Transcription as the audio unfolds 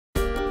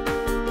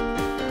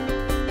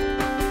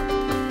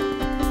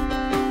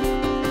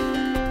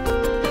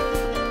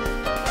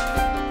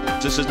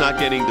this is not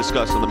getting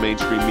discussed on the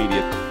mainstream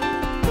media.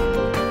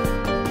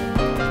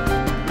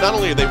 Not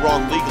only are they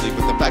wrong legally,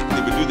 but the fact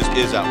that they would do this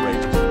is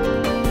outrageous.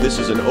 This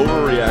is an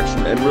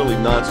overreaction and really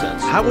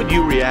nonsense. How would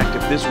you react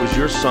if this was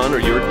your son or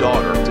your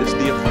daughter? It's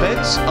the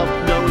offense of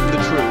knowing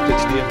the truth.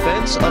 It's the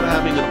offense of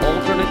having an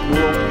alternate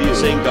worldview.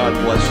 Saying God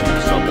bless you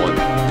to someone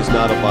is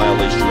not a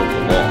violation of the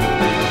law.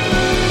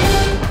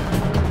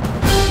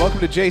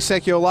 Welcome to Jay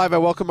Sekulow Live. I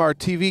welcome our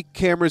TV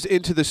cameras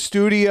into the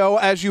studio.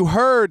 As you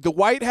heard, the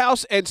White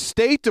House and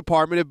State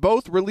Department have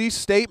both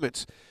released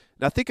statements.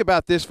 Now think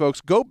about this,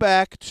 folks. Go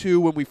back to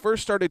when we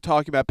first started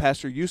talking about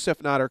Pastor Youcef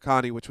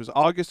Nadarkhani, which was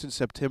August and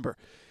September.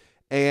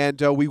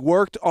 And we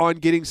worked on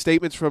getting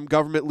statements from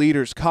government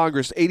leaders,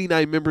 Congress,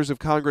 89 members of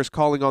Congress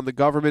calling on the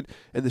government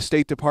and the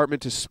State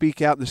Department to speak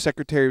out, and the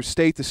Secretary of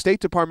State. The State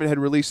Department had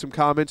released some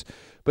comments,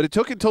 but it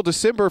took until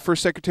December for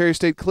Secretary of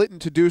State Clinton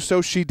to do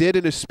so. She did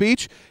in a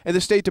speech, and the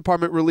State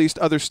Department released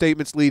other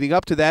statements leading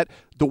up to that.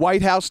 The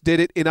White House did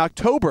it in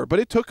October, but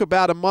it took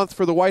about a month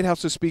for the White House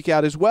to speak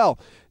out as well.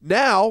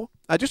 Now,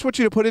 I just want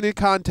you to put it in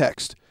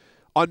context.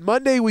 On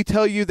Monday, we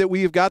tell you that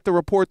we have got the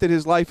report that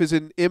his life is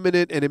in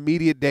imminent and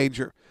immediate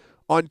danger.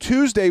 On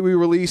Tuesday, we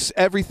release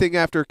everything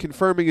after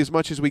confirming as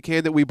much as we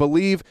can that we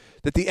believe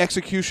that the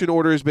execution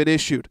order has been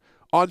issued.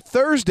 On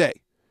Thursday,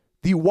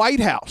 the White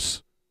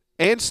House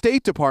and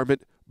State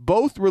Department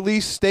both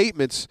released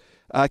statements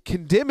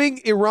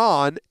condemning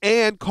Iran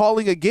and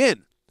calling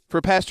again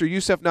for Pastor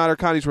Youcef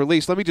Nadarkhani's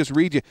release. Let me just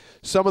read you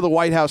some of the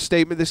White House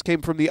statement. This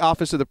came from the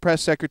Office of the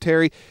Press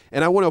Secretary,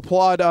 and I want to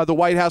applaud the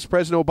White House,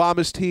 President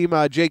Obama's team,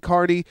 Jay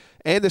Carney,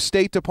 and the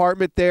State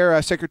Department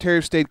there, Secretary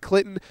of State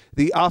Clinton,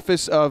 the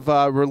Office of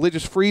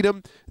Religious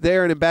Freedom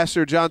there, and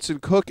Ambassador Johnson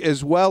Cook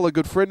as well, a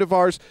good friend of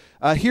ours.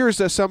 Here's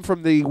some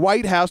from the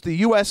White House. The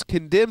U.S.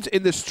 condemns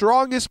in the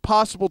strongest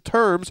possible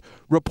terms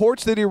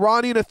reports that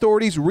Iranian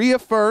authorities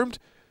reaffirmed,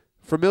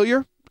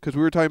 familiar? Because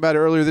we were talking about it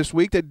earlier this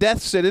week, the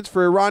death sentence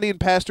for Iranian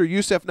pastor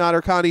Youcef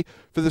Nadarkhani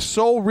for the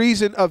sole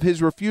reason of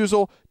his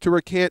refusal to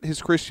recant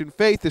his Christian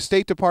faith. The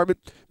State Department,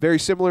 very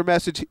similar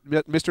message,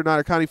 Mr.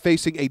 Nadarkhani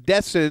facing a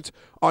death sentence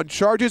on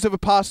charges of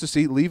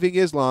apostasy, leaving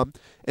Islam,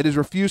 and has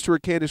refused to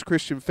recant his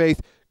Christian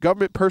faith.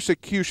 Government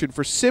persecution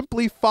for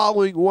simply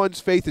following one's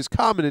faith is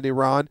common in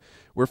Iran,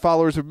 where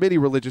followers of many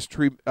religious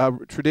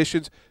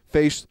traditions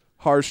face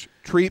harsh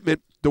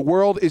treatment. The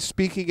world is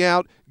speaking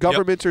out.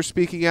 Governments are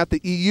speaking out.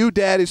 The EU,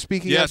 Dad, is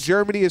speaking out.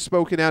 Germany has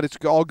spoken out. It's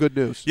all good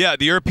news. Yeah,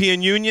 the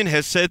European Union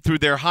has said through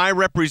their High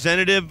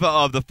Representative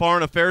of the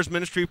Foreign Affairs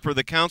Ministry for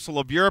the Council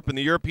of Europe and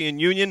the European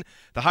Union,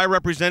 the High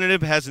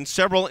Representative has in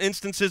several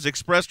instances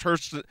expressed her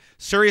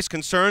serious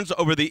concerns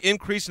over the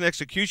increase in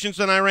executions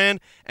in Iran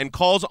and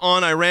calls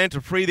on Iran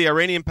to free the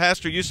Iranian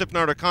pastor Youcef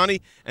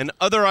Nadarkhani and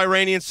other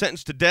Iranians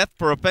sentenced to death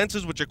for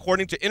offenses which,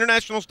 according to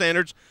international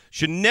standards,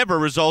 should never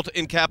result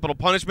in capital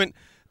punishment.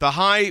 The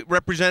High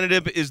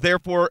Representative is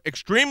therefore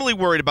extremely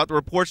worried about the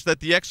reports that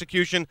the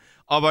execution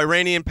of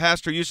Iranian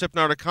pastor Youcef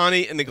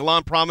Nadarkhani in the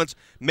Golan province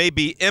may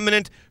be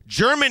imminent.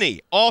 Germany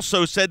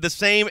also said the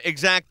same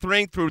exact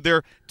thing through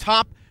their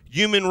top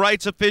human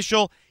rights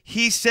official.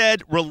 He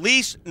said,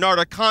 release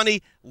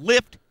Nadarkhani,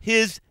 lift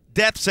his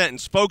death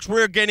sentence. Folks,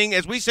 we're getting,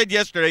 as we said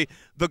yesterday,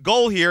 the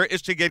goal here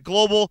is to get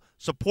global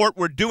support.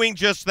 We're doing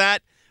just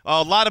that.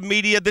 A lot of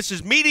media. This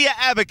is media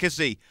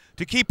advocacy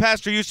to keep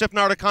Pastor Youcef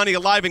Nadarkhani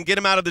alive and get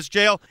him out of this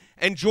jail.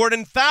 And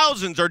Jordan,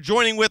 thousands are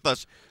joining with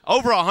us,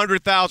 over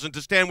 100,000,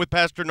 to stand with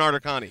Pastor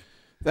Nadarkhani.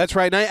 That's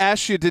right. And I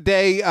asked you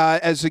today,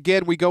 as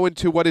again we go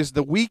into what is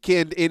the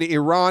weekend in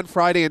Iran,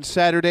 Friday and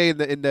Saturday, in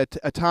the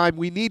time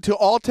we need to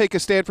all take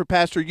a stand for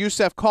Pastor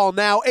Youcef. Call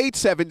now,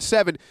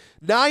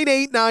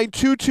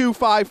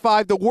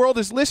 877-989-2255. The world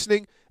is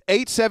listening.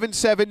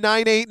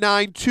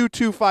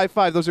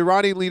 877-989-2255. Those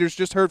Iranian leaders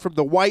just heard from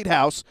the White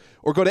House,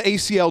 or go to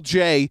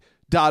ACLJ.org.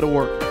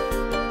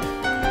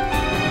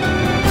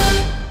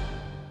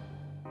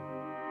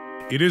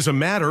 It is a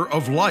matter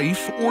of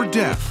life or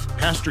death.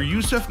 Pastor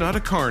Youcef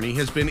Nadarkhani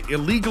has been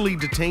illegally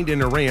detained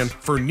in Iran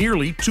for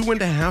nearly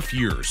 2.5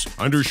 years.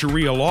 Under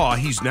Sharia law,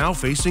 he's now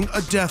facing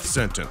a death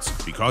sentence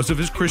because of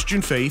his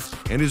Christian faith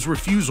and his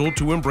refusal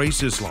to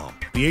embrace Islam.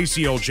 The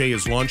ACLJ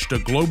has launched a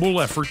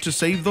global effort to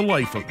save the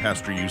life of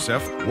Pastor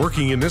Youcef,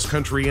 working in this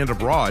country and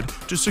abroad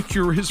to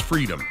secure his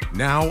freedom.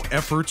 Now,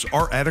 efforts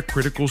are at a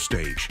critical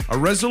stage. A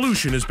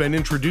resolution has been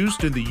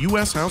introduced in the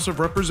U.S. House of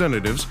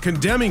Representatives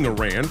condemning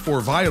Iran for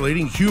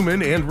violating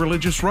human and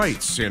religious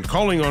rights and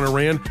calling on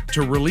Iran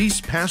to release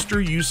Pastor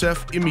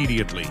Youcef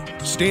immediately.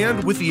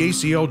 Stand with the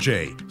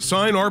ACLJ.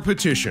 Sign our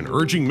petition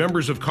urging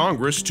members of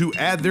Congress to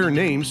add their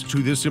names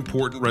to this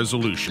important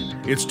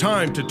resolution. It's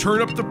time to turn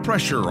up the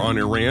pressure on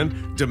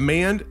Iran.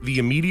 Demand the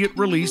immediate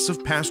release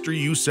of Pastor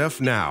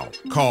Youcef now.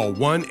 Call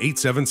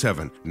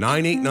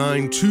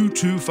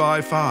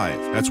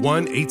 1-877-989-2255. That's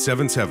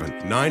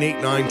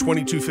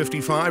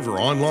 1-877-989-2255 or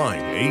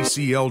online,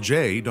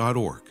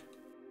 aclj.org.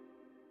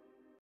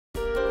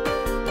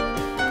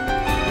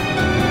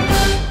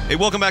 Hey,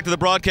 welcome back to the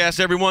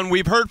broadcast, everyone.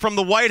 We've heard from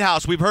the White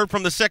House. We've heard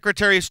from the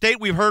Secretary of State.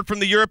 We've heard from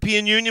the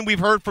European Union. We've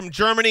heard from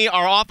Germany.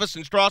 Our office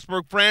in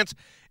Strasbourg, France,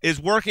 is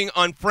working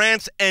on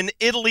France and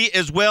Italy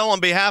as well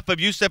on behalf of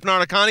Youcef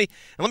Nadarkhani.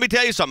 And let me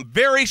tell you something,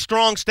 very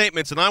strong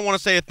statements, and I want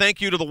to say a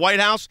thank you to the White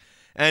House.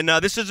 And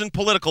this isn't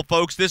political,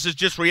 folks. This is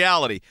just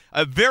reality.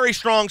 A very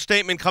strong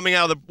statement coming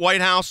out of the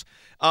White House.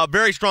 A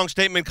very strong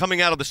statement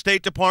coming out of the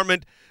State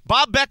Department.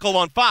 Bob Beckel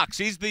on Fox.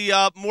 He's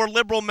the more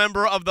liberal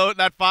member of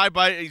that five.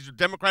 He's a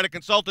Democratic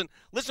consultant.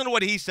 Listen to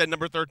what he said,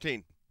 number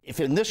 13. If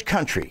in this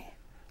country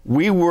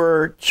we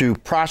were to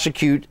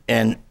prosecute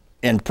and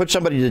put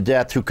somebody to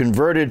death who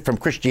converted from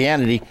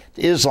Christianity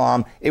to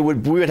Islam, we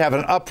would have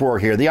an uproar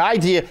here. The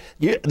idea,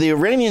 the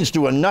Iranians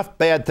do enough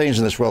bad things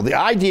in this world. The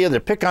idea to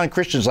pick on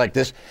Christians like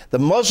this, the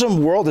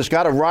Muslim world has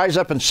got to rise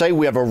up and say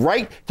we have a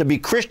right to be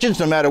Christians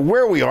no matter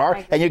where we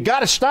are, and you've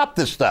got to stop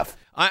this stuff.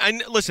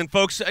 Listen,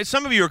 folks,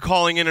 some of you are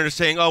calling in and are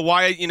saying, oh,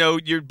 why,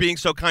 you're being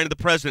so kind to the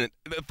president.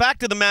 The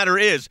fact of the matter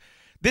is,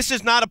 this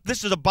is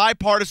a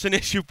bipartisan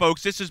issue,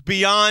 folks. This is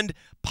beyond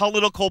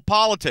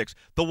politics.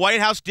 The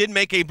White House did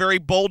make a very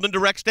bold and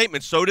direct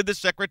statement. So did the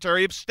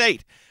Secretary of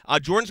State.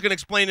 Jordan's going to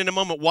explain in a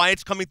moment why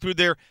it's coming through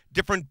their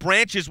different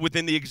branches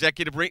within the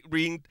executive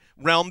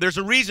realm. There's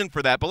a reason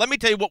for that. But let me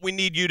tell you what we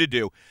need you to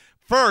do.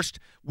 First,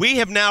 we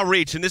have now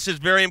reached, and this is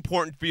very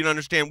important for you to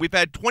understand, we've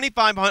had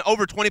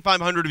over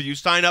 2,500 of you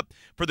sign up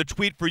for the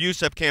Tweet for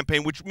Youcef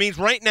campaign, which means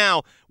right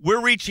now we're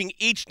reaching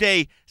each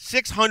day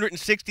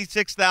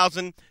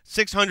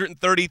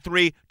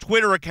 666,633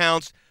 Twitter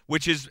accounts,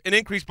 which is an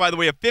increase, by the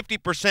way, of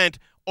 50%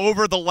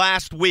 over the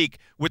last week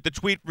with the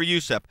Tweet for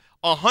Youcef.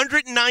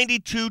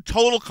 192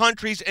 total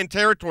countries and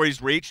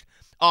territories reached.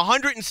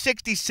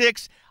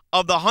 166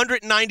 of the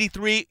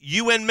 193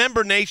 UN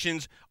member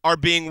nations are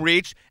being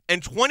reached,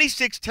 and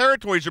 26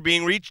 territories are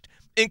being reached,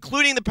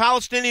 including the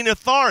Palestinian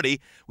Authority.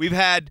 We've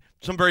had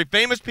some very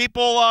famous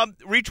people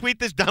retweet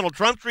this. Donald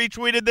Trump's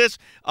retweeted this.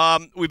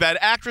 We've had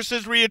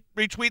actresses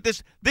retweet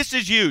this. This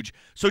is huge.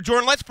 So,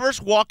 Jordan, let's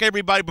first walk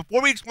everybody.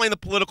 Before we explain the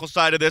political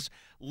side of this,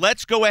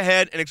 let's go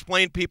ahead and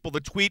explain people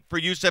the Tweet for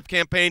Youcef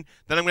campaign.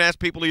 Then I'm going to ask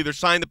people to either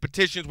sign the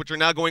petitions, which are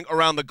now going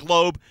around the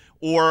globe,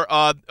 or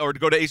to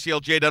go to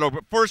ACLJ.org.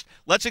 But first,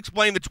 let's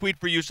explain the Tweet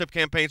for Youcef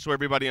campaign so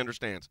everybody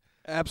understands.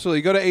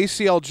 Absolutely. Go to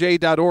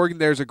ACLJ.org,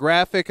 and there's a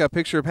graphic, a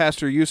picture of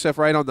Pastor Youcef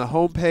right on the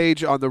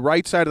homepage, on the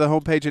right side of the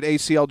homepage at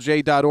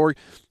ACLJ.org.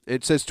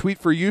 It says Tweet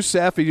for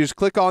Youcef, and you just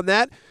click on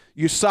that.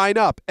 You sign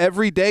up.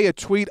 Every day a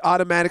tweet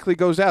automatically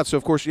goes out. So,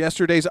 of course,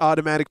 yesterday's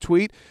automatic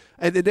tweet.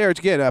 And then there's,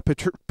 again,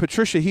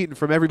 Patricia Heaton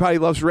from Everybody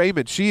Loves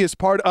Raymond. She is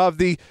part of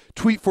the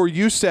Tweet for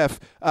Youcef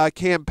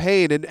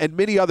campaign, and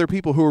many other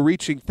people who are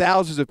reaching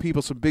thousands of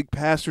people. Some big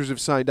pastors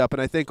have signed up,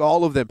 and I thank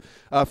all of them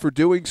for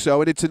doing so.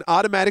 And it's an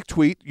automatic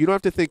tweet. You don't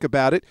have to think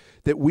about it,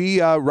 that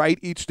we write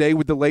each day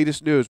with the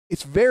latest news.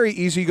 It's very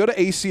easy. You go to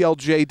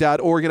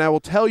ACLJ.org, and I will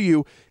tell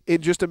you,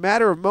 in just a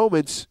matter of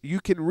moments, you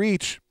can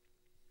reach,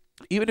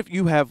 even if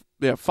you have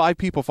 5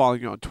 people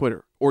following you on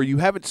Twitter, or you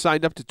haven't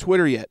signed up to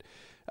Twitter yet,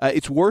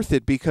 it's worth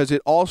it because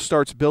it all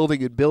starts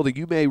building and building.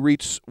 You may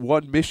reach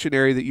one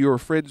missionary that you are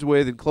friends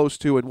with and close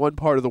to in one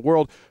part of the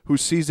world who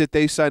sees that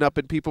they sign up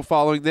and people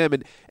following them.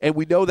 And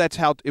we know that's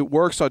how it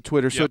works on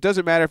Twitter. So It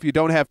doesn't matter if you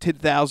don't have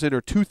 10,000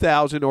 or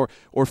 2,000 or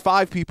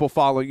 5 people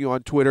following you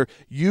on Twitter.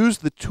 Use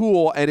the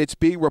tool, and it's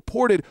being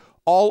reported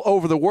all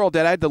over the world.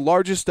 That I had the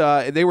largest,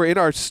 and they were in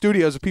our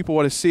studios. If people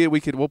want to see it,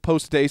 we'll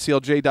post it to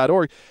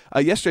ACLJ.org.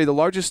 Yesterday, the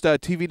largest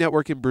TV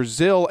network in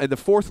Brazil and the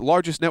 4th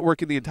largest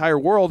network in the entire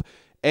world.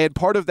 And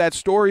part of that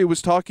story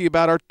was talking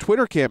about our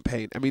Twitter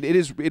campaign. I mean, it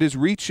is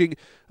reaching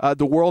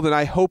the world, and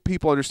I hope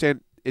people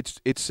understand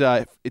it's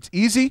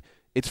easy,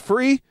 it's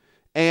free,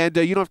 and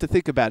you don't have to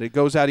think about it. It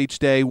goes out each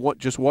day,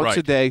 just once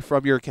a day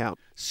from your account.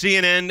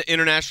 CNN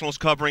International is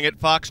covering it.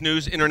 Fox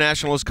News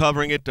International is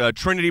covering it.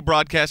 Trinity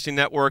Broadcasting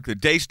Network, the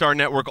Daystar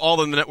Network,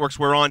 all of the networks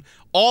we're on,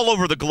 all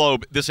over the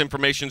globe, this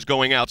information is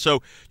going out.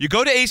 So you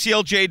go to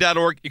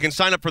ACLJ.org. You can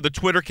sign up for the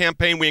Twitter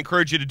campaign. We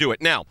encourage you to do it.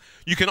 Now,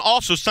 you can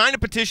also sign a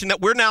petition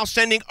that we're now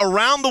sending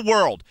around the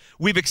world.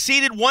 We've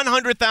exceeded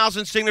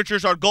 100,000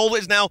 signatures. Our goal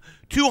is now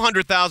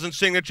 200,000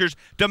 signatures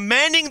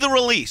demanding the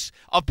release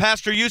of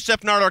Pastor Youcef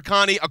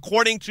Nadarkhani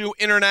according to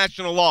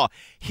international law.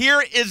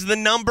 Here is the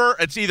number.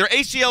 It's either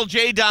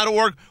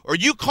ACLJ.org or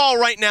you call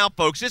right now,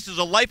 folks. This is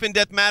a life and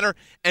death matter,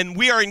 and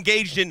we are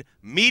engaged in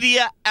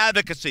media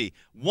advocacy.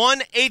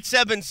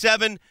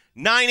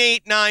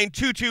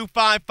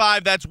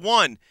 1-877-989-2255. That's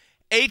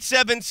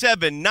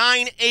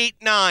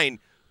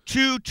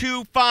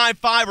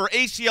 1-877-989-2255 or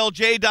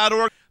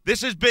ACLJ.org.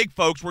 This is big,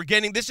 folks.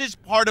 This is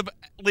part of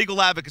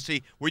legal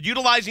advocacy. We're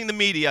utilizing the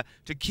media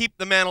to keep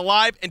the man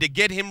alive and to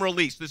get him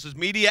released. This is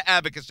media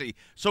advocacy.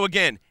 So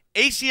again,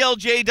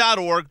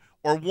 ACLJ.org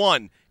or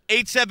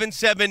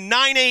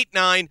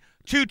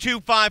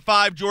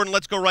 1-877-989-2255. Jordan,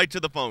 let's go right to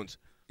the phones.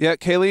 Yeah,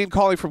 Kayleen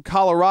calling from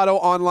Colorado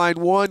on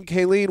line 1.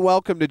 Kayleen,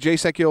 welcome to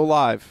Sekulow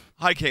Live.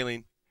 Hi,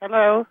 Kayleen.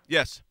 Hello.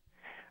 Yes.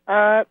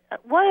 Why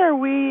are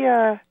we,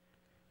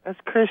 as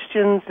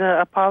Christians,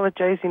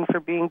 apologizing for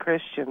being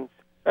Christians?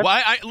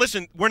 Well,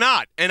 listen, we're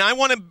not. And I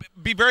want to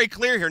be very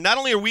clear here. Not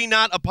only are we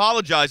not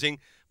apologizing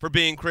for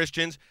being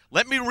Christians,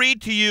 let me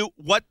read to you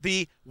what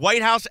the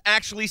White House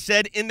actually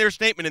said in their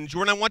statement. And,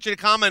 Jordan, I want you to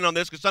comment on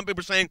this because some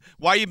people are saying,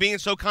 why are you being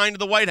so kind to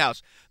the White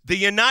House? The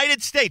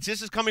United States,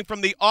 this is coming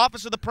from the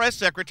Office of the Press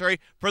Secretary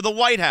for the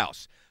White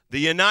House. The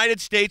United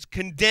States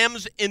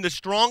condemns in the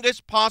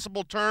strongest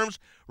possible terms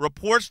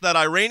reports that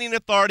Iranian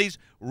authorities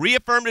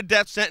reaffirmed a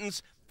death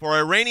sentence for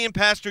Iranian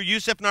pastor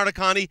Youcef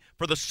Nadarkhani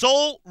for the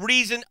sole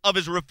reason of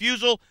his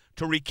refusal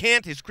to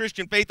recant his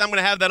Christian faith. I'm going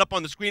to have that up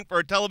on the screen for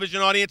our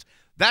television audience.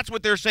 That's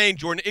what they're saying,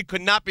 Jordan. It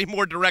could not be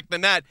more direct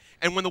than that.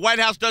 And when the White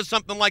House does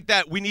something like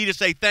that, we need to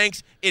say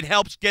thanks. It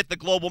helps get the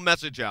global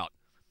message out.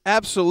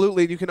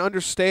 Absolutely, and you can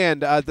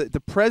understand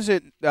the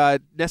president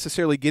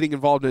necessarily getting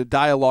involved in a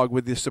dialogue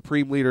with the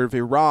supreme leader of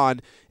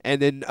Iran,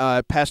 and then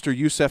Pastor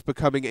Youcef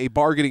becoming a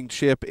bargaining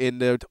chip in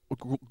the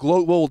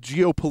global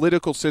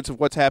geopolitical sense of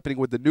what's happening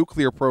with the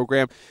nuclear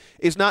program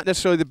is not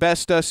necessarily the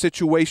best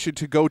situation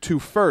to go to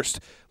first.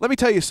 Let me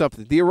tell you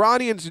something. The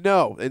Iranians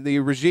know, and the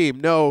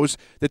regime knows,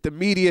 that the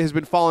media has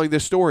been following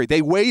this story.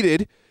 They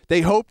waited.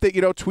 They hoped that,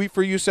 tweet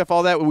for Youcef,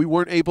 all that, we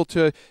weren't able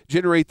to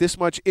generate this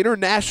much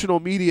international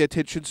media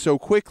attention so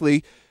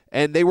quickly,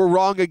 and they were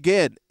wrong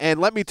again. And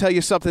let me tell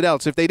you something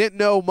else. If they didn't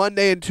know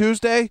Monday and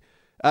Tuesday,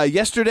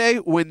 yesterday,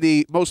 when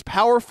the most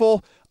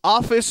powerful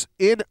office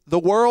in the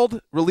world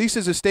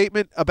releases a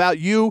statement about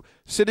you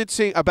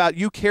sentencing, about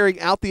you carrying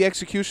out the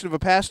execution of a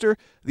pastor,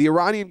 the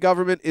Iranian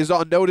government is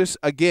on notice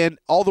again,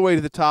 all the way to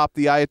the top.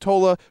 The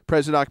Ayatollah,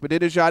 President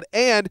Ahmadinejad,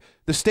 and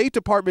the State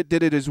Department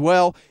did it as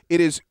well.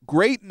 It is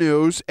great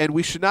news, and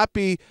we should not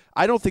be,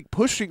 I don't think,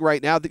 pushing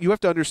right now. That you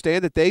have to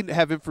understand that they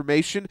have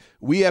information,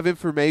 we have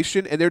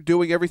information, and they're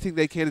doing everything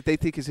they can that they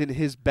think is in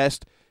his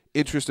best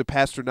interest of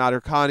Pastor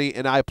Nadarkhani,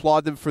 and I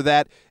applaud them for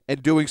that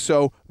and doing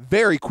so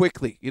very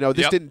quickly.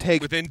 This didn't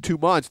take within 2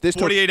 months. This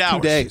 48 took 2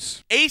 hours.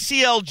 days.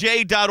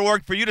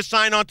 ACLJ.org for you to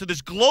sign on to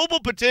this global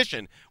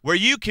petition where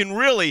you can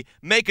really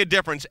make a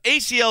difference.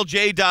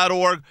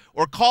 ACLJ.org,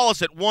 or call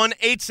us at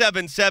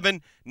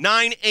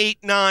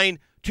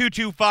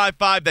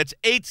 1-877-989-2255. That's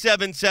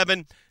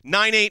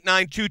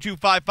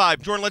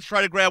 877-989-2255. Jordan, let's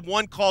try to grab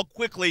one call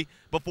quickly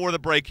before the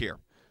break here.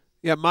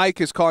 Yeah, Mike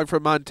is calling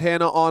from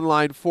Montana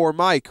online for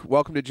Mike.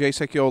 Welcome to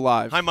Sekulow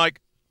Live. Hi, Mike.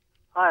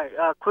 Hi.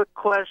 Quick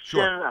question.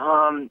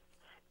 Sure.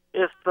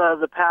 If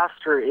the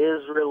pastor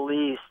is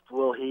released,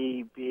 will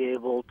he be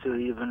able to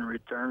even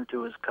return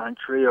to his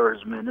country or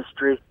his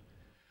ministry?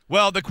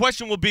 Well, the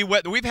question will be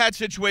whether we've had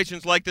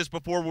situations like this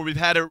before where we've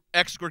had to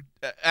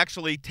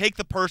actually take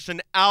the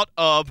person out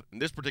of, in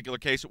this particular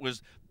case, it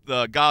was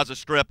the Gaza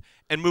Strip,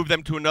 and move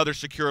them to another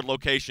secure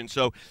location.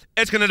 So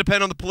it's going to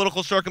depend on the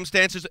political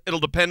circumstances. It'll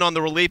depend on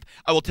the relief.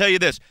 I will tell you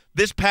this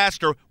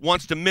pastor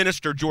wants to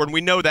minister, Jordan. We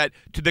know that,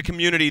 to the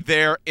community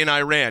there in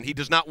Iran. He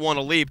does not want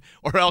to leave,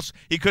 or else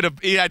he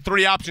had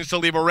 3 options to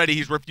leave already.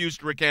 He's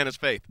refused to recant his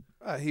faith.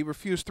 He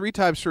refused 3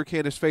 times to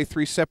recant his faith,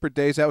 3 separate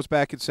days. That was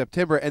back in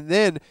September. And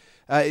then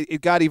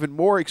it got even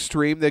more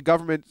extreme. The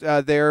government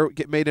there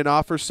made an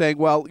offer saying,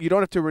 well, you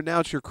don't have to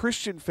renounce your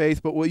Christian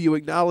faith, but will you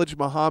acknowledge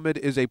Muhammad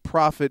is a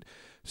prophet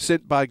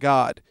sent by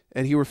God?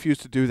 And he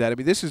refused to do that. I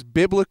mean, this is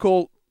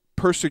biblical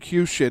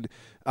persecution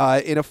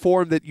in a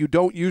form that you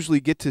don't usually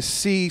get to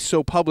see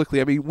so publicly.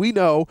 I mean, we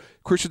know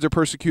Christians are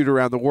persecuted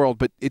around the world,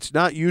 but it's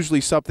not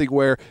usually something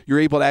where you're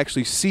able to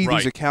actually see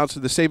these accounts,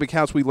 and the same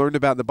accounts we learned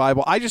about in the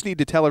Bible. I just need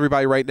to tell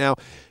everybody right now,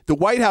 the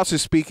White House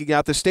is speaking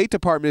out, the State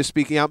Department is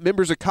speaking out,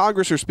 members of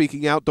Congress are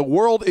speaking out, the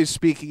world is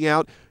speaking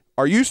out.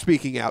 Are you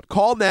speaking out?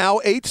 Call now,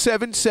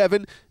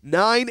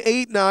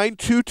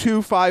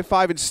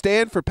 877-989-2255, and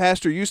stand for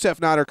Pastor Youcef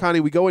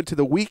Nadarkhani. We go into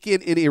the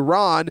weekend in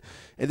Iran,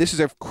 and this is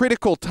a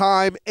critical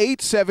time.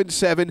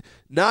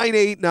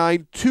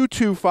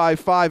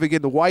 877-989-2255.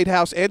 Again, the White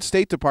House and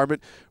State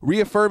Department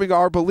reaffirming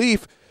our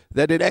belief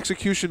that an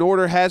execution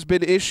order has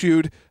been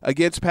issued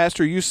against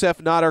Pastor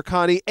Youcef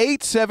Nadarkhani.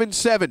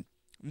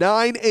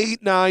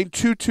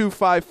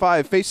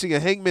 877-989-2255, facing a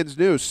hangman's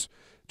noose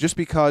just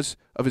because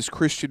of his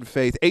Christian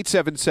faith.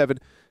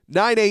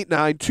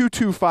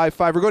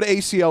 877-989-2255, or go to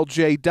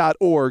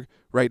ACLJ.org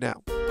right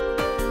now.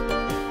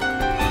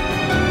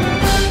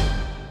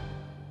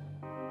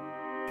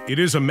 It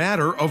is a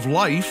matter of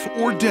life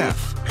or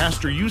death.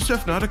 Pastor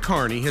Youcef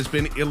Nadarkhani has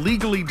been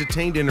illegally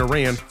detained in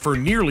Iran for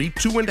nearly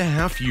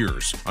 2.5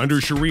 years. Under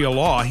Sharia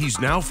law,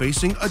 he's now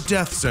facing a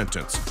death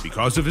sentence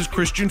because of his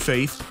Christian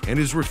faith and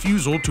his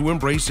refusal to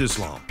embrace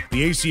Islam.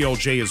 The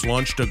ACLJ has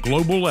launched a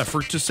global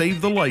effort to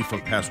save the life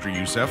of Pastor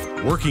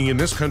Youcef, working in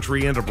this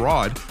country and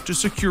abroad to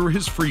secure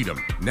his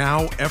freedom.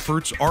 Now,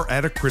 efforts are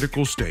at a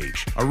critical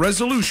stage. A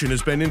resolution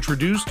has been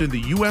introduced in the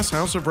U.S.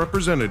 House of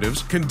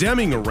Representatives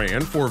condemning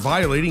Iran for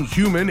violating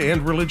human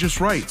and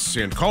religious rights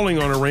and calling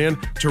on Iran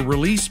to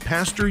release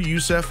Pastor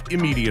Youcef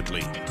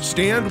immediately.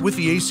 Stand with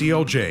the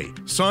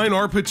ACLJ. Sign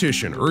our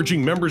petition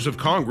urging members of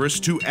Congress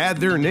to add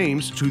their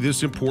names to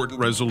this important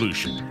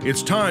resolution.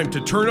 It's time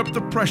to turn up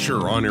the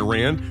pressure on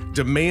Iran.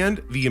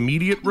 Demand the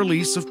immediate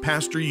release of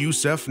Pastor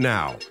Youcef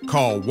now.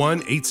 Call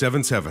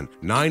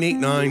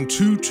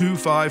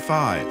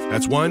 1-877-989-2255.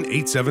 That's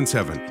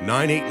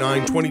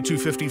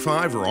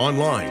 1-877-989-2255 or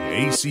online,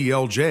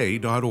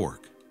 aclj.org.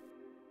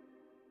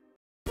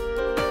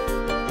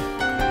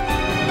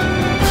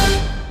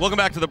 Welcome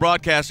back to the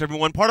broadcast,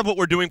 everyone. Part of what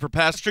we're doing for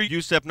Pastor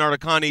Youcef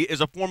Nadarkhani is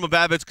a form of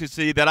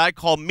advocacy that I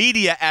call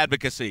media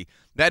advocacy.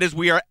 That is,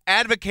 we are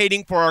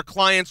advocating for our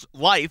client's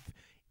life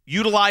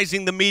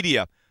utilizing the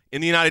media in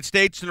the United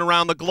States and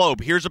around the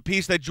globe. Here's a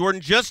piece that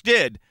Jordan just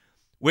did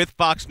with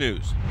Fox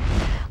News.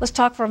 Let's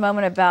talk for a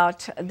moment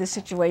about this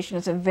situation.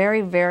 It's a very,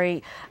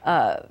 very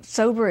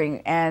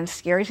sobering and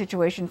scary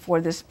situation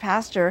for this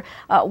pastor.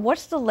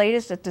 What's the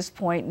latest at this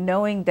point,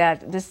 knowing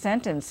that this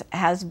sentence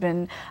has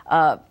been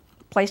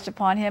placed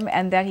upon him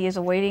and that he is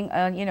awaiting,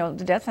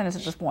 the death sentence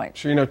at this point?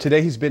 Sure,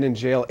 today he's been in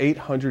jail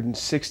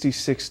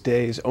 866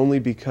 days only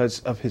because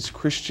of his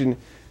Christian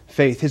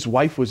faith. His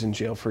wife was in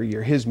jail for a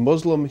year. His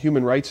Muslim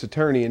human rights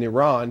attorney in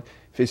Iran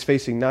is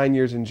facing 9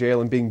 years in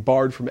jail and being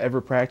barred from ever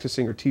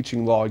practicing or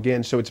teaching law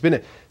again. So it's been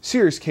a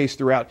serious case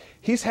throughout.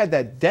 He's had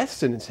that death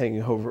sentence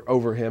hanging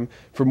over him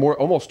for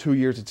almost 2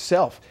 years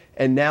itself.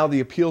 And now the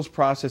appeals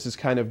process is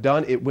kind of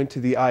done. It went to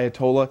the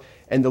Ayatollah.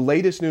 And the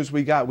latest news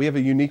we got, we have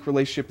a unique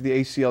relationship with the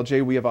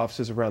ACLJ. We have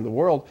offices around the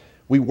world.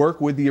 We work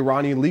with the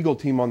Iranian legal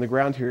team on the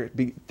ground here.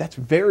 That's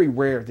very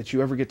rare that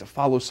you ever get to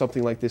follow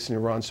something like this in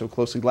Iran so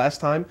closely. Last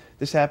time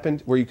this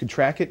happened, where you could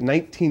track it,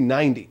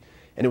 1990,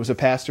 and it was a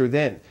pastor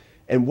then.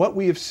 And what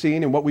we have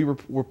seen and what we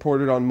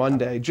reported on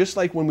Monday, just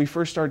like when we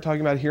first started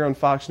talking about it here on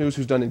Fox News,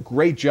 who's done a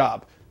great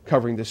job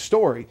covering this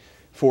story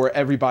for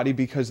everybody,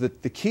 because the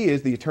key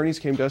is the attorneys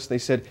came to us and they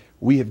said,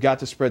 we have got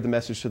to spread the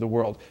message to the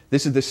world.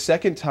 This is the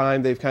second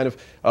time they've kind of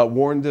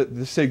warned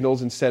the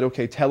signals and said,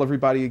 okay, tell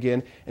everybody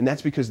again. And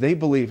that's because they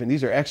believe, and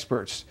these are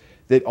experts,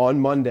 that on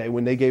Monday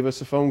when they gave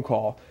us a phone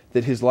call,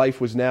 that his life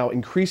was now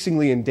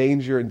increasingly in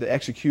danger and the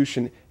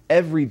execution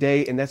every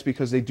day. And that's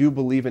because they do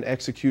believe an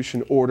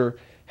execution order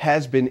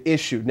has been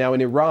issued. Now in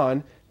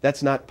Iran,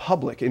 that's not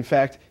public. In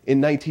fact, in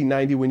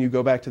 1990, when you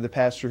go back to the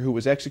pastor who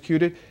was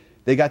executed,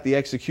 they got the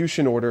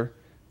execution order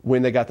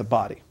when they got the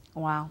body.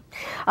 Wow.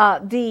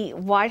 The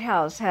White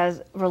House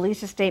has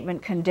released a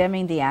statement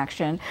condemning the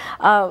action.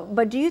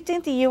 But do you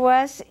think the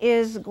U.S.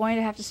 is going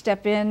to have to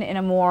step in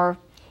a more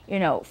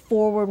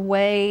forward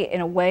way,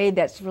 in a way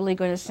that's really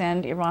going to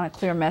send Iran a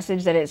clear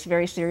message that it's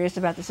very serious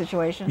about the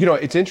situation?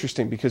 It's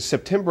interesting because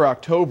September,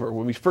 October,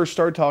 when we first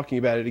started talking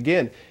about it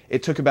again,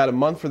 it took about a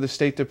month for the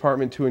State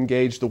Department to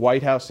engage. The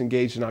White House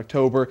engaged in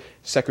October,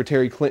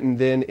 Secretary Clinton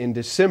then in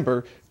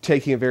December,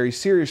 taking it very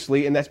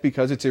seriously, and that's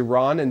because it's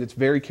Iran and it's a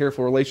very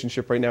careful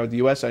relationship right now with the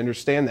U.S. I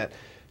understand that.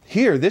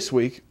 Here this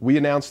week, we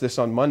announced this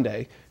on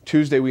Monday.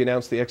 Tuesday, we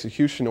announced the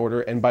execution order,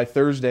 and by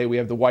Thursday, we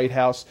have the White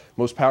House,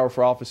 most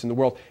powerful office in the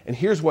world. And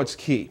here's what's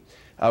key.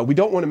 We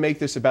don't want to make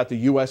this about the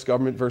U.S.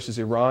 government versus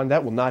Iran.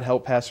 That will not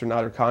help Pastor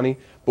Nadarkhani.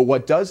 But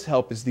what does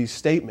help is these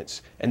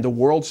statements and the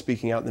world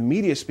speaking out and the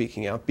media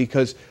speaking out,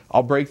 because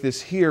I'll break this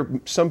here.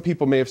 Some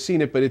people may have seen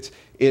it, but it's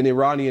in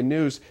Iranian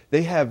news.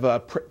 They have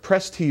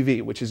Press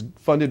TV, which is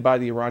funded by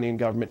the Iranian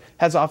government,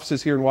 has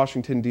offices here in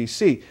Washington,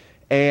 D.C.,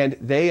 and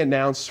they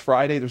announced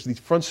Friday, there's the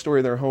front story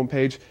of their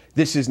homepage,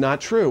 this is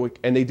not true.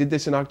 And they did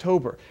this in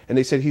October. And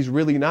they said he's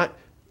really not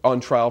on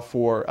trial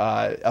for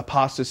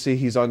apostasy.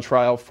 He's on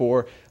trial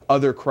for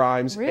other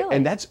crimes. Really?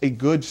 And that's a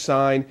good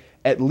sign,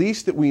 at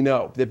least that we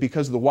know that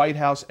because of the White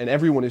House and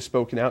everyone has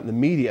spoken out in the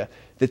media,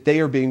 that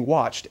they are being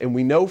watched. And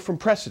we know from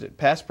precedent,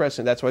 past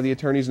precedent, that's why the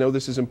attorneys know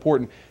this is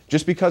important.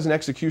 Just because an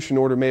execution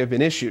order may have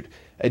been issued,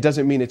 it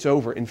doesn't mean it's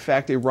over. In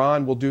fact,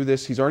 Iran will do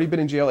this. He's already been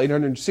in jail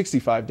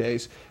 865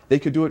 days. They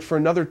could do it for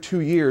another 2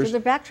 years. So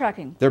they're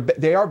backtracking.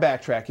 They are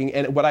backtracking.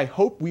 And what I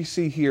hope we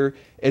see here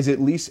is at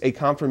least a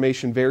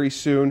confirmation very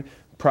soon,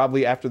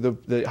 probably after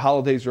the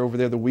holidays are over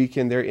there, the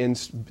weekend, their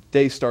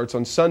day starts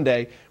on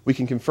Sunday. We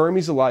can confirm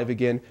he's alive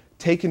again,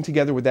 taken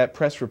together with that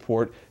press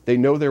report. They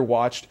know they're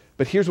watched.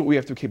 But here's what we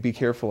have to be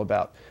careful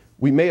about.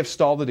 We may have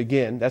stalled it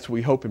again. That's what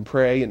we hope and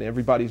pray, and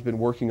everybody's been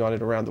working on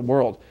it around the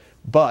world.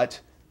 But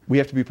we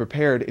have to be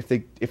prepared.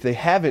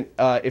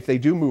 If they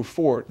do move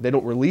forward, they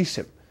don't release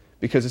him,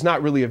 because it's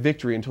not really a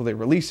victory until they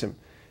release him.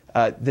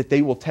 That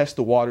they will test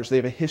the waters. They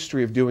have a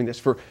history of doing this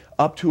for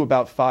up to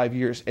about 5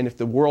 years. And if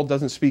the world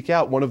doesn't speak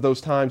out, one of those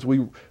times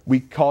we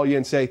call you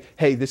and say,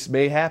 hey, this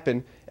may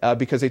happen,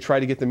 because they try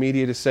to get the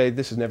media to say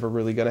this is never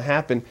really going to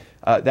happen.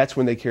 That's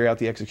when they carry out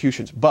the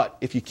executions. But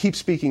if you keep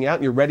speaking out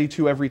and you're ready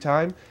to every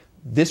time,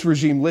 this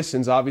regime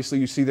listens. Obviously,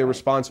 you see their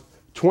response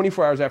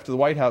 24 hours after the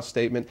White House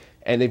statement,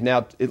 and they've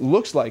now, it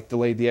looks like,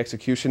 delayed the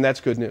execution. That's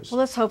good news. Well,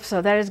 let's hope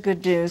so. That is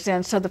good news.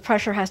 And so the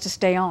pressure has to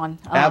stay on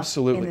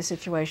absolutely in this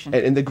situation.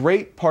 And the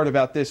great part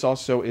about this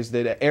also is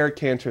that Eric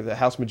Cantor, the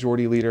House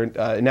Majority Leader,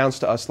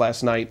 announced to us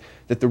last night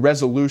that the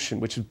resolution,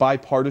 which is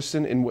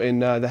bipartisan in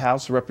the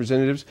House of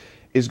Representatives,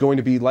 is going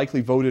to be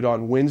likely voted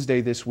on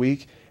Wednesday this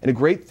week. And a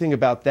great thing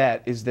about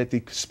that is that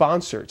the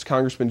sponsor, it's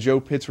Congressman Joe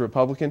Pitts, a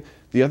Republican.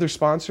 The other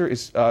sponsor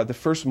is the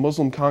first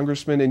Muslim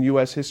congressman in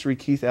U.S. history,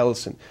 Keith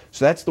Ellison.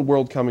 So that's the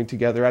world coming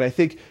together. And I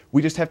think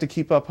we just have to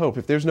keep up hope.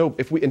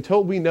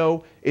 Until we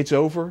know it's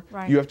over,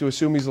 right, you have to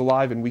assume he's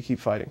alive, and we keep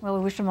fighting. Well,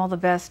 we wish him all the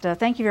best.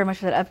 Thank you very much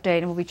for that update,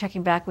 and we'll be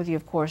checking back with you,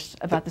 of course,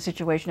 about the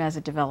situation as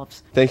it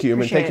develops. Thank you,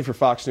 and thank Appreciate you for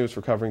Fox News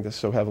for covering this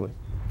so heavily.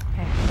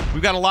 Okay.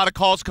 We've got a lot of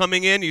calls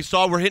coming in. You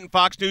saw we're hitting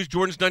Fox News.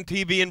 Jordan's done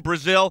TV in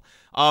Brazil.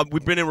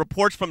 We've been in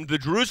reports from the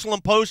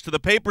Jerusalem Post to the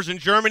papers in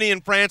Germany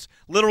and France,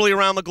 literally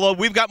around the globe.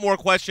 We've got more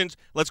questions.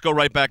 Let's go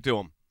right back to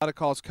them. A lot of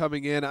calls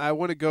coming in. I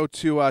want to go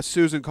to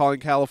Susan calling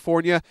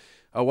California.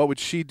 What would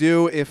she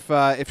do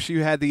if she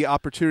had the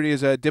opportunity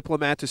as a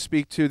diplomat to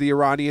speak to the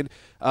Iranian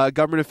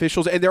government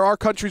officials? And there are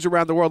countries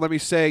around the world, let me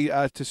say,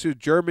 to Sue,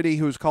 Germany,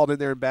 who's called in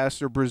their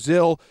ambassador,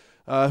 Brazil,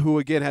 who,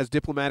 again, has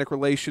diplomatic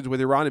relations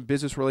with Iran and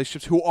business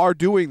relationships, who are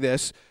doing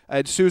this.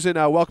 And, Susan,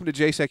 welcome to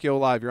JSEC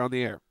Live. You're on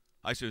the air.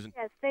 Hi, Susan.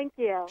 Yes, thank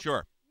you.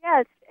 Sure.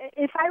 Yes,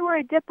 if I were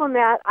a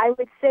diplomat, I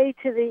would say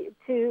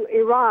to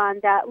Iran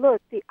that,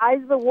 look, the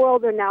eyes of the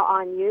world are now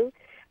on you,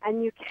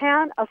 and you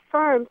can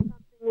affirm something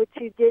which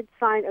you did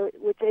sign,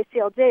 which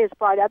ACLJ has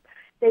brought up.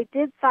 They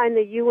did sign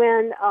the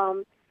UN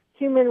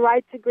Human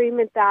Rights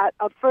Agreement that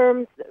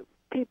affirms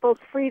people's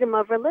freedom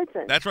of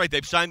religion. That's right.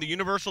 They've signed the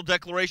Universal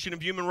Declaration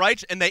of Human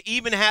Rights, and they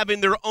even have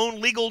in their own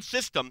legal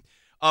system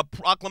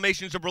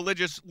proclamations of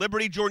religious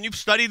liberty. Jordan, you've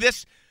studied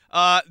this.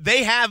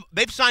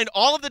 They've signed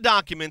all of the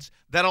documents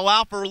that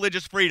allow for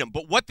religious freedom.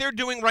 But what they're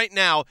doing right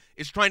now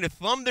is trying to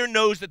thumb their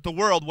nose at the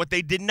world, what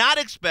they did not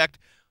expect.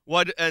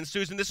 And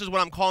Susan, this is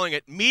what I'm calling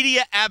it,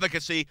 media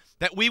advocacy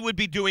that we would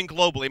be doing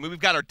globally. I mean, we've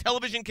got our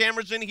television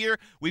cameras in here.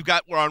 We're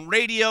on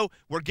radio.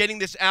 We're getting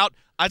this out.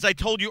 As I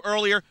told you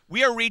earlier,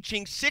 we are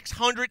reaching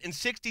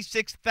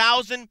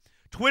 666,000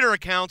 Twitter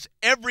accounts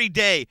every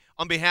day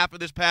on behalf of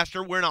this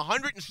pastor. We're in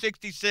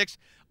 166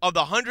 of the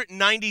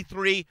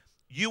 193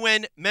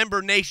 UN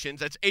member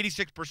nations. That's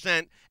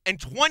 86%, and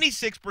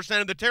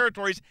 26% of the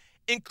territories,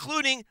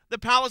 including the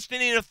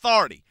Palestinian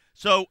Authority.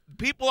 So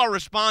people are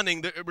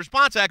responding. The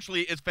response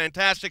actually is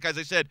fantastic. As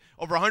I said,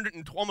 over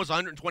almost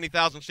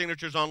 120,000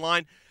 signatures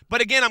online.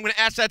 But again, I'm going to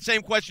ask that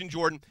same question,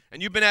 Jordan,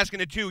 and you've been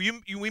asking it too.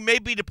 We may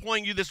be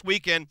deploying you this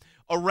weekend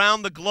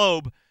around the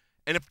globe,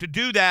 and if to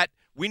do that,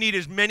 we need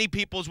as many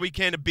people as we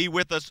can to be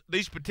with us.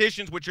 These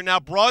petitions, which are now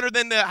broader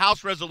than the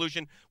House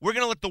resolution, we're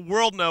going to let the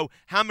world know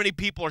how many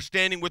people are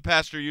standing with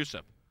Pastor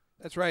Youcef.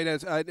 That's right.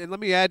 And let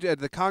me add,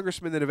 the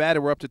congressmen that have added,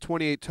 we're up to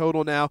 28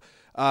 total now.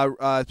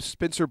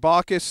 Spencer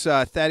Baucus,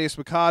 Thaddeus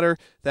McCotter,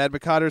 Thad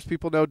McCotter, as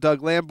people know,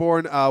 Doug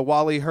Lamborn,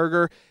 Wally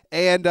Herger,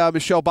 and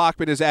Michelle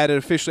Bachmann has added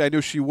officially. I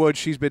knew she would.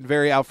 She's been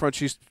very out front.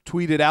 She's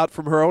tweeted out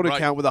from her own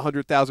account with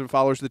 100,000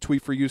 followers the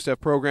Tweet for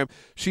Youcef program.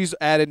 She's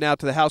added now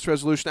to the House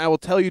resolution. I will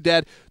tell you,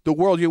 Dad, the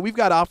world, we've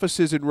got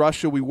offices in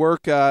Russia. We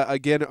work,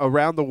 again,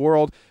 around the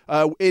world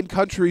in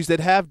countries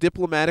that have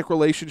diplomatic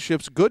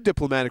relationships, good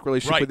diplomatic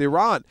relationships with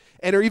Iran,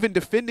 and are even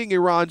defending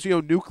Iran's,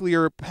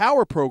 nuclear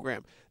power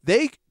program.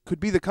 They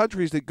could be the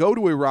countries that go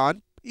to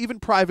Iran,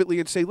 even privately,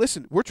 and say,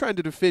 listen, we're trying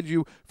to defend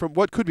you from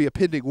what could be a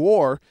pending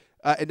war,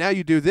 and now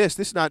you do this.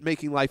 This is not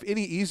making life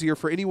any easier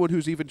for anyone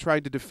who's even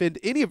trying to defend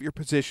any of your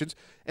positions.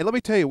 And let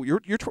me tell you,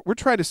 we're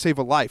trying to save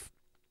a life.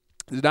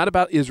 This is not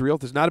about Israel.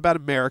 This is not about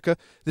America.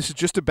 This is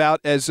just about,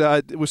 as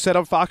it was said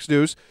on Fox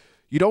News,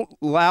 you don't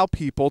allow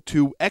people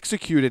to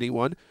execute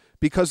anyone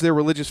because of their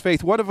religious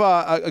faith. One of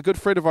a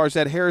good friend of ours,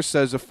 Ed Harris,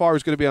 says, Afar,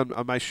 is going to be on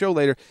my show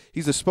later.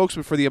 He's the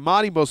spokesman for the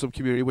Ahmadi Muslim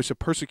community, which is a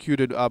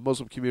persecuted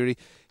Muslim community.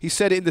 He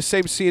said in the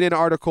same CNN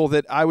article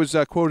that I was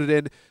quoted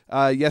in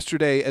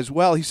yesterday as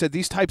well, he said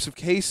these types of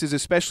cases,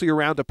 especially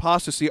around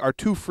apostasy, are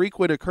too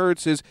frequent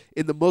occurrences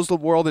in the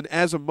Muslim world, and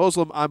as a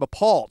Muslim, I'm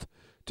appalled.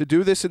 To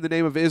do this in the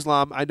name of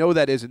Islam, I know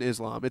that isn't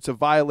Islam. It's a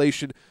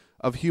violation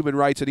of human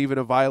rights and even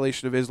a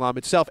violation of Islam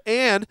itself,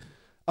 and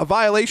a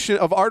violation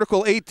of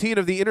Article 18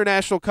 of the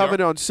International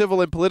Covenant on Civil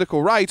and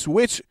Political Rights,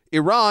 which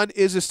Iran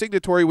is a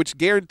signatory, which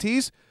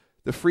guarantees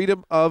the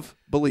freedom of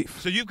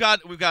belief. So we've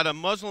got a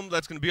Muslim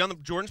that's going to be on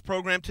Jordan's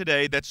program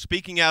today that's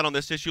speaking out on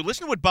this issue.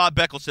 Listen to what Bob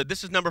Beckel said.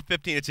 This is number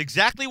 15. It's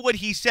exactly what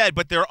he said,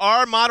 but there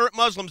are moderate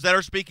Muslims that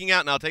are speaking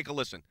out. Now take a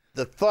listen.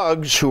 The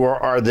thugs who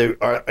are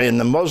in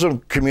the Muslim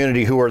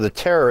community, who are the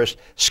terrorists,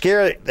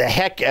 scare the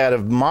heck out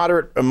of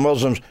moderate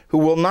Muslims who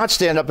will not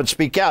stand up and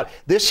speak out.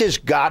 This has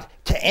got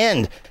to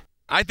end.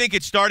 I think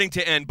it's starting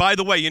to end. By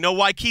the way, you know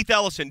why? Keith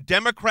Ellison,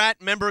 Democrat,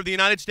 member of the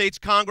United States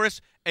Congress,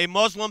 a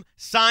Muslim,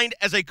 signed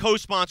as a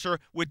co-sponsor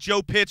with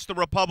Joe Pitts, the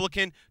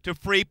Republican, to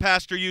free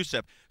Pastor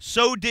Youcef.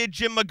 So did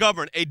Jim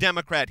McGovern, a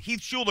Democrat.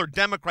 Heath Schuler,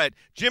 Democrat.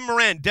 Jim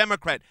Moran,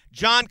 Democrat.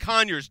 John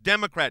Conyers,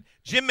 Democrat.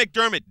 Jim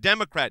McDermott,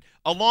 Democrat,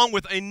 along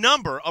with a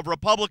number of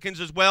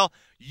Republicans as well.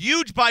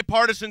 Huge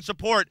bipartisan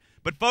support.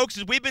 But, folks,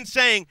 as we've been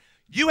saying,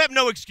 You have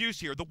no excuse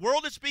here. The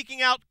world is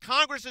speaking out.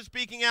 Congress is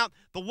speaking out.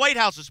 The White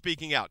House is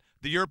speaking out.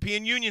 The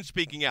European Union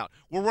speaking out.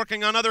 We're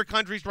working on other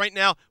countries right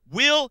now.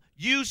 Will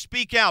you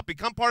speak out?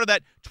 Become part of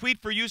that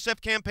Tweet for Youcef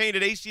campaign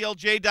at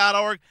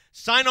ACLJ.org.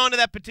 Sign on to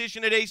that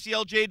petition at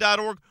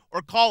ACLJ.org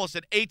or call us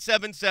at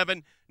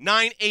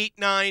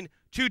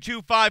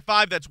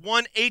 877-989-2255. That's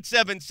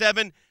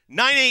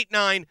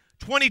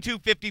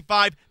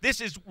 1-877-989-2255.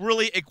 This is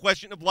really a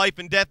question of life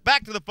and death.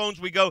 Back to the phones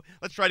we go.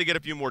 Let's try to get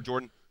a few more,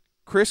 Jordan.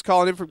 Chris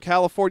calling in from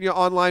California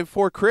online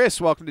for Chris.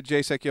 Welcome to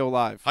Sekulow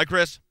Live. Hi,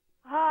 Chris.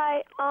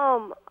 Hi.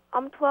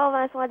 I'm 12,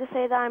 and I just wanted to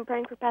say that I'm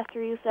praying for Pastor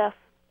Youcef.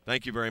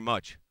 Thank you very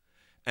much.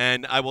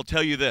 And I will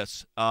tell you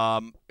this,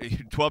 12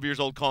 years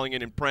old calling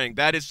in and praying,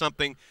 that is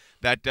something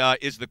that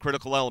is the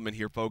critical element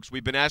here, folks.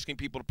 We've been asking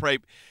people to pray.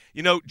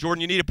 You know,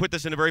 Jordan, you need to put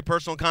this in a very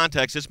personal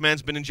context. This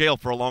man's been in jail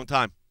for a long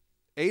time.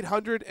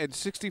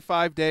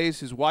 865 days.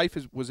 His wife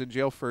was in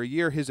jail for a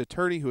year. His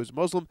attorney, who is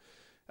Muslim,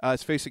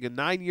 is facing a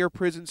 9-year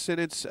prison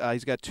sentence.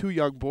 He's got 2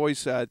 young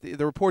boys. The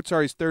reports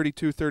are he's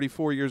 32,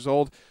 34 years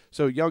old,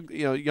 so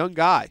young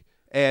guy,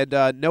 and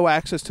no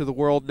access to the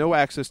world, no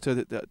access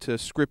to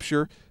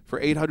Scripture for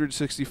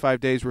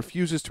 865 days.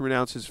 Refuses to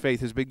renounce his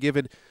faith. Has been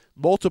given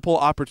multiple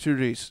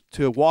opportunities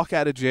to walk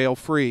out of jail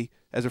free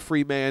as a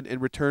free man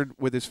and return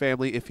with his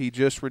family if he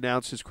just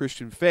renounced his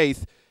Christian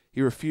faith.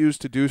 He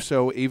refused to do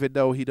so, even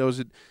though he knows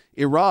in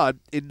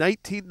Iran, in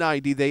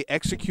 1990, they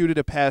executed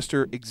a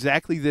pastor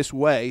exactly this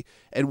way.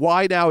 And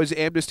why now is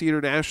Amnesty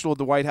International and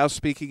the White House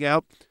speaking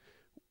out?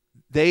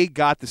 They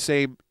got the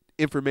same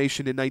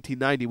information in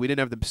 1990. We didn't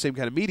have the same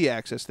kind of media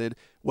access then.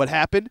 What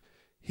happened?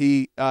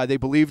 They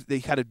believed they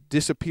kind of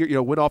disappeared,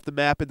 went off the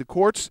map in the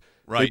courts.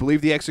 Right. They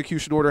believed the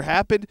execution order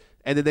happened,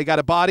 and then they got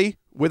a body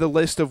with a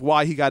list of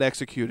why he got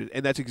executed.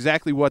 And that's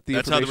exactly what the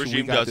information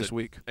we got this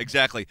week.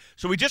 Exactly.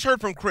 So we just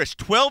heard from Chris,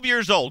 12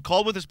 years old,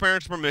 called with his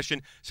parents'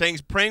 permission, saying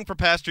he's praying for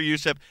Pastor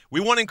Youcef. We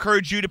want to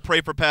encourage you to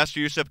pray for Pastor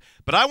Youcef,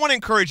 but I want to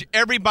encourage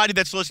everybody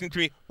that's listening to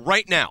me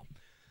right now.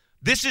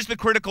 This is the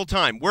critical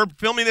time. We're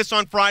filming this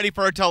on Friday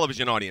for our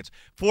television audience,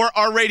 for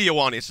our radio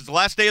audience. It's the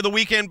last day of the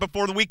weekend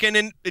before the weekend,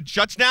 and it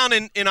shuts down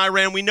in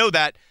Iran. We know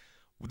that.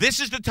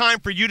 This is the time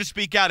for you to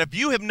speak out. If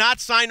you have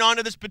not signed on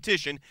to this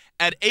petition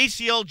at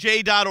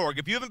ACLJ.org,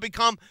 if you haven't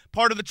become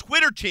part of the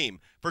Twitter team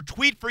for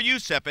Tweet for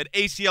Youcef at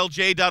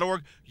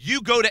ACLJ.org,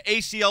 you go to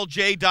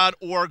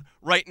ACLJ.org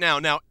right now.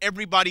 Now,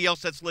 everybody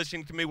else that's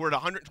listening to me, we're at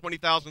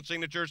 120,000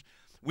 signatures.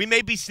 We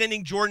may be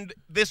sending Jordan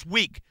this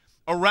week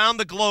around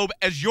the globe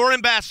as your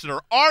ambassador,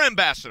 our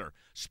ambassador,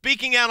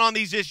 speaking out on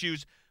these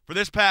issues for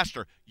this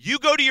pastor. You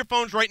go to your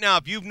phones right now.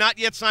 If you've not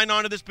yet signed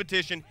on to this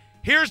petition,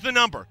 here's the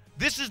number.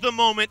 This is the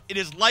moment. It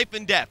is life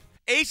and death.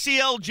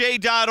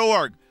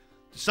 ACLJ.org.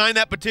 To sign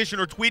that petition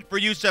or tweet for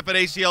Youcef at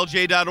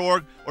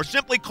ACLJ.org, or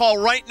simply call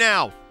right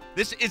now.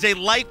 This is a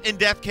life and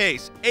death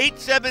case.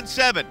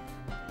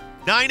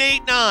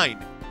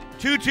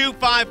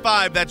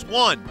 877-989-2255. That's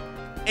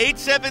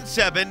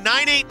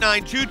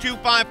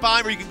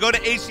 1-877-989-2255, or you can go to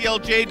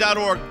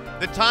ACLJ.org.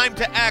 The time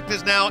to act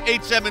is now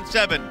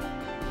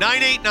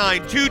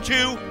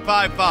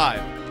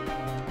 877-989-2255.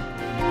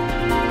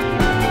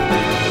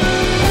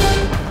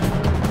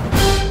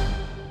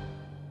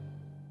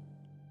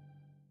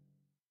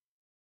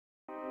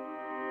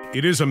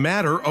 It is a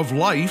matter of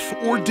life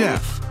or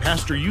death.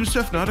 Pastor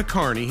Youcef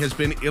Nadarkhani has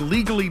been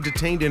illegally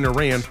detained in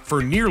Iran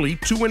for nearly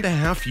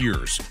 2.5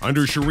 years.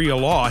 Under Sharia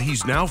law,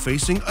 he's now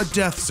facing a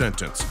death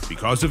sentence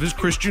because of his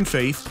Christian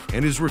faith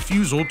and his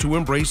refusal to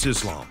embrace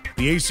Islam.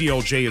 The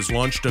ACLJ has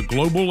launched a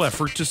global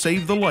effort to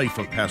save the life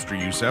of Pastor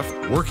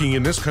Youcef, working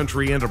in this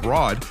country and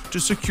abroad to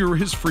secure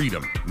his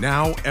freedom.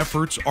 Now,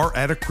 efforts are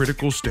at a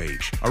critical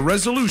stage. A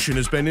resolution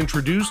has been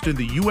introduced in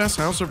the U.S.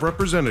 House of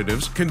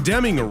Representatives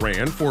condemning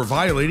Iran for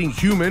violating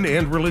human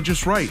and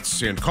religious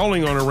rights and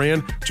calling on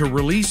Iran to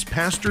release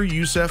Pastor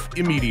Youcef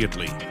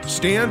immediately.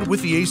 Stand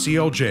with the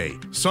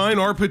ACLJ. Sign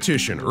our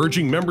petition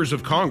urging members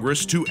of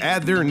Congress to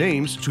add their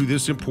names to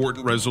this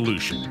important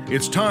resolution.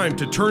 It's time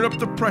to turn up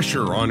the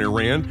pressure on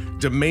Iran.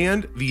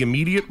 Demand the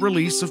immediate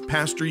release of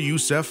Pastor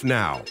Youcef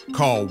now.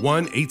 Call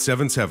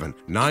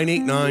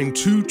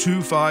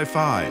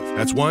 1-877-989-2255.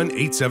 That's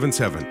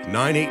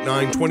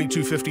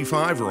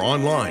 1-877-989-2255 or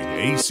online,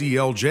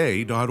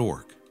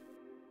 aclj.org.